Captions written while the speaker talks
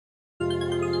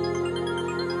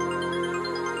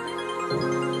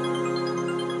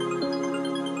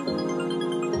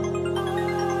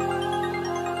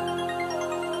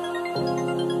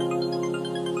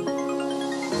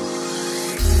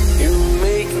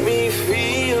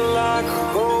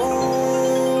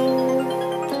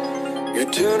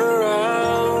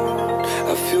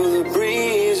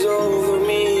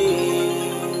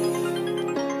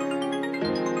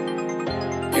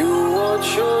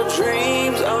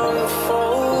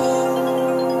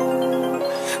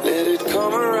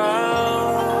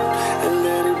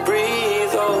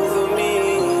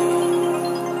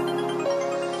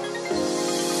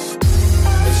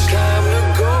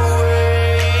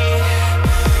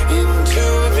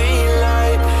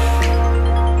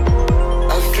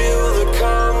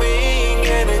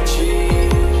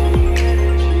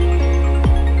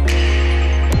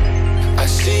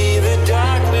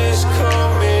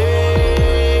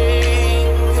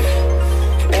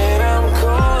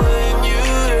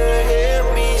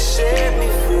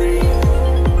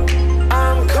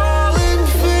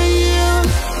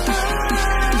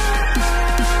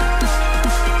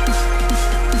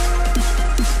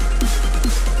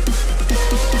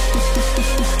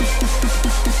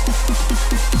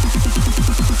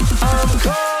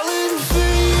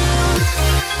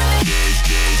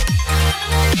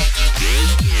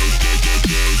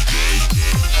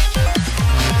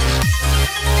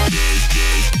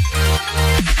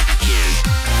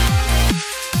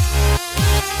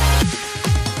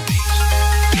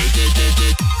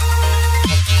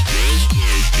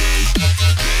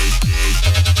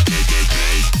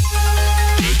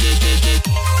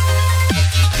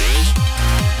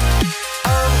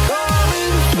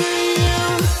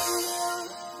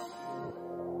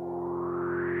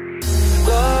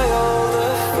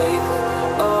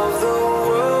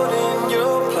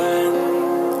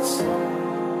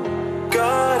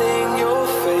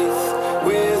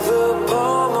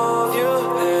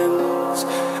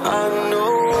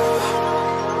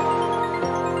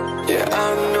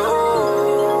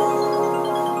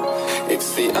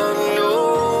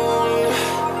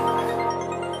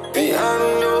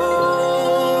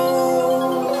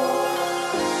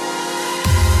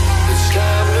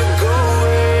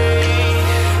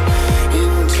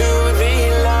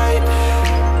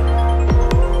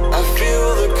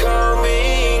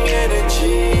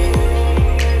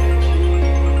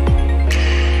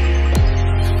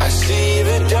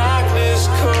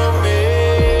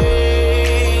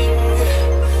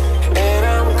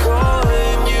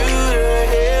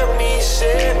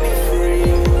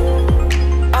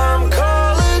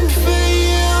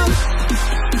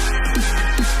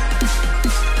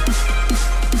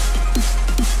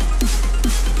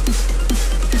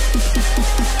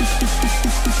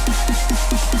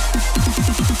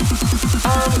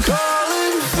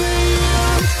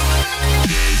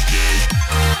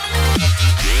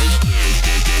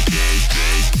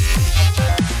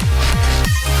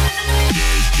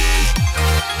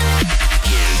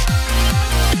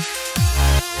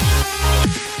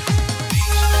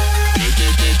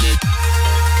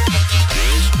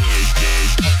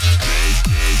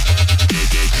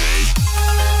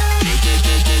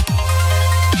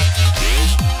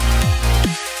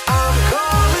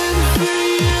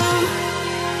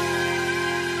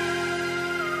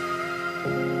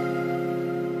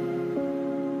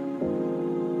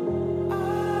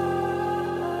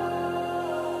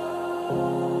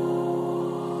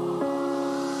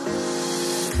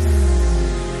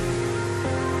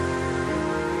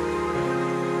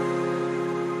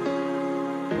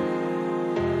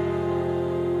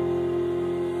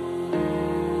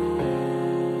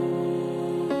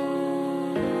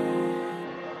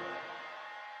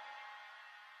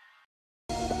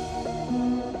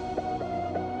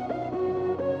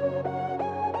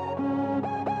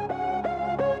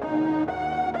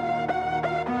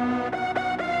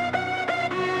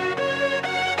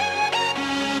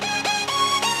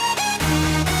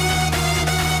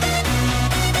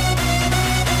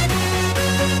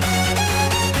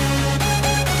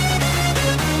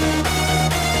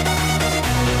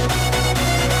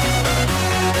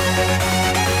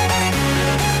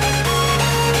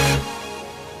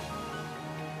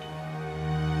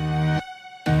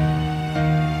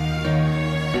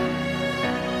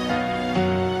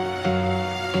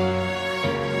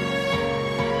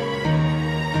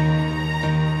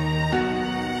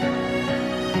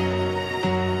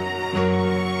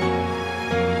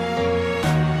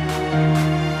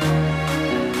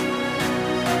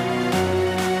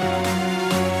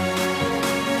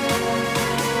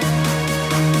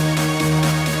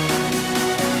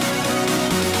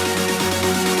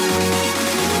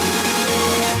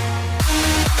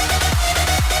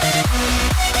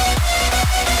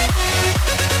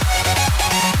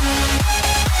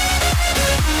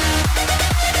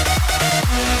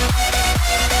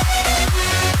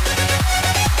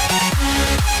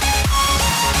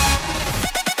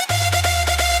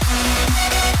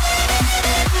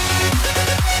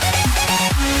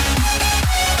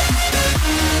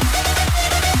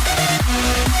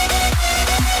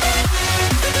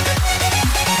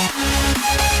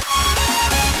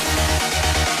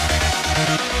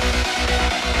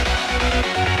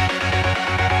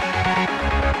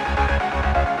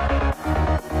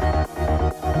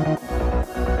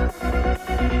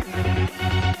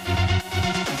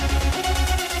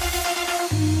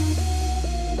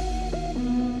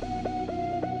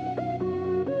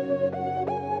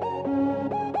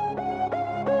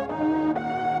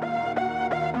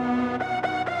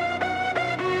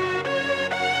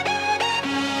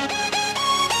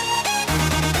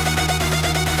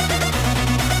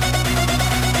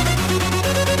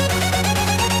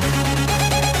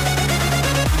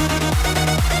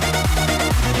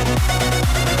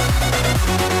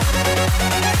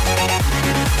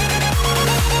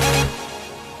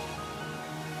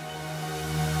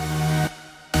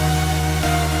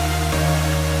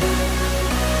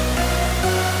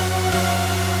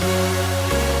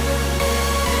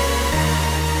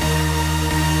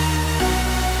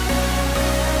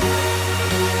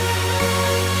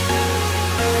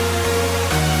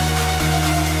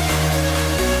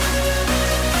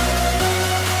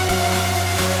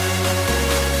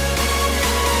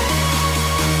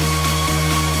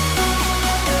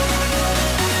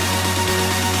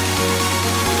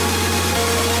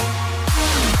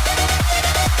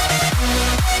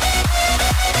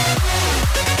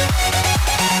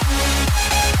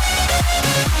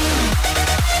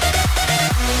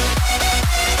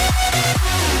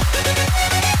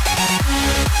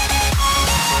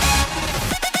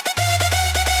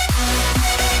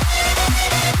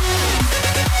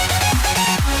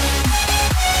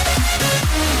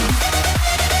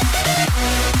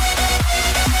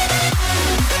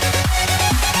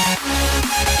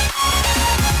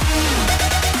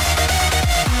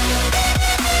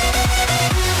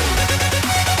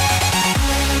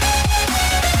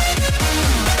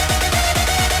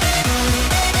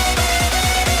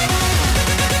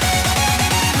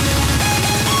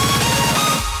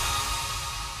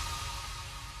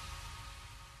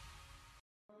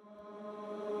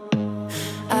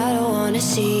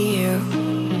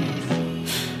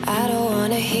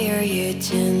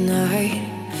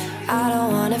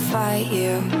fight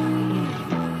you.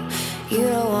 You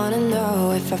don't wanna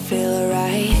know if I feel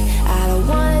alright. I don't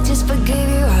wanna just forgive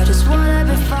you, I just wanna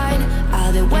be fine.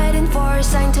 I'll be waiting for a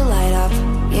sign to light up,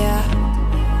 yeah.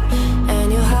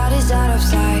 And your heart is out of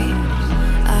sight.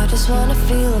 I just wanna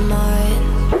feel mine.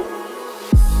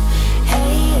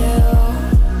 Hey you,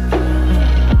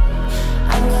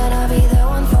 I'm gonna be the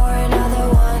one for another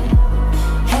one.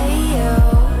 Hey you,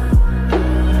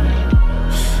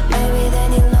 maybe then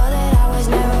you'll know that I was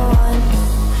never one.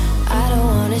 I don't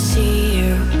wanna see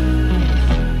you,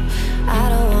 I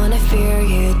don't wanna fear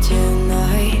you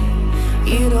tonight.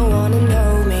 You don't wanna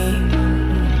know me,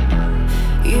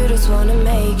 you just wanna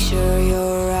make sure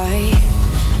you're right.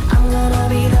 I'm gonna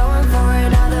be the one for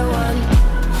another one.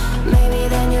 Maybe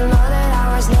then you'll know that I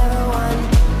was never one.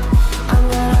 I'm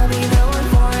gonna be the one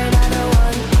for another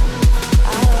one.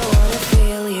 I don't wanna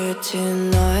feel you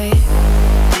tonight.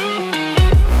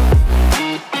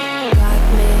 Got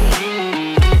me. Got me.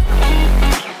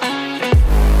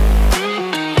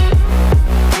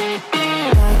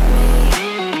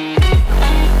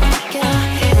 Can I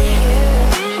hear you?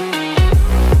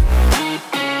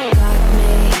 Got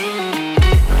me.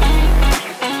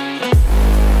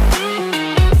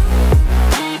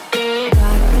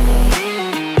 Got me.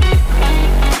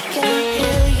 Can I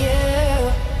hear you?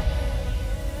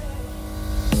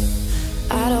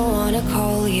 I don't wanna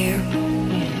call you,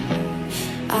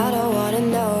 I don't wanna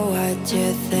know what you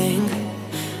think.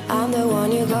 I'm the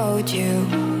one you go to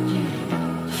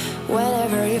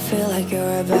whenever you feel like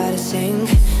you're about to sink.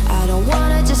 I don't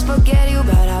wanna just forget you,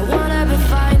 but I wanna be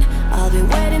fine. I'll be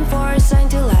waiting for a sign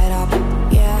to light up,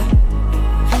 yeah.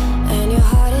 And your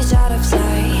heart is out of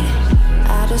sight.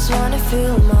 I just wanna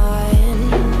feel mine.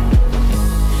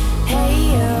 Hey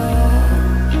you,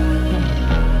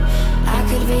 I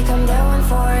could become the one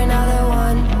for another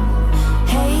one.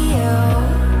 Hey you,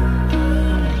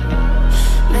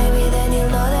 maybe then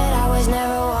you'll know that I was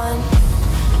never one.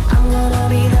 I'm gonna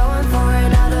be the one for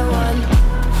another one.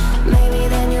 Maybe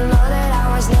then you'll know that I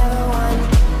was never one.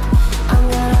 I'm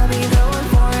gonna be the one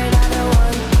for another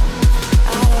one.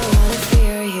 I don't wanna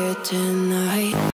fear you tonight.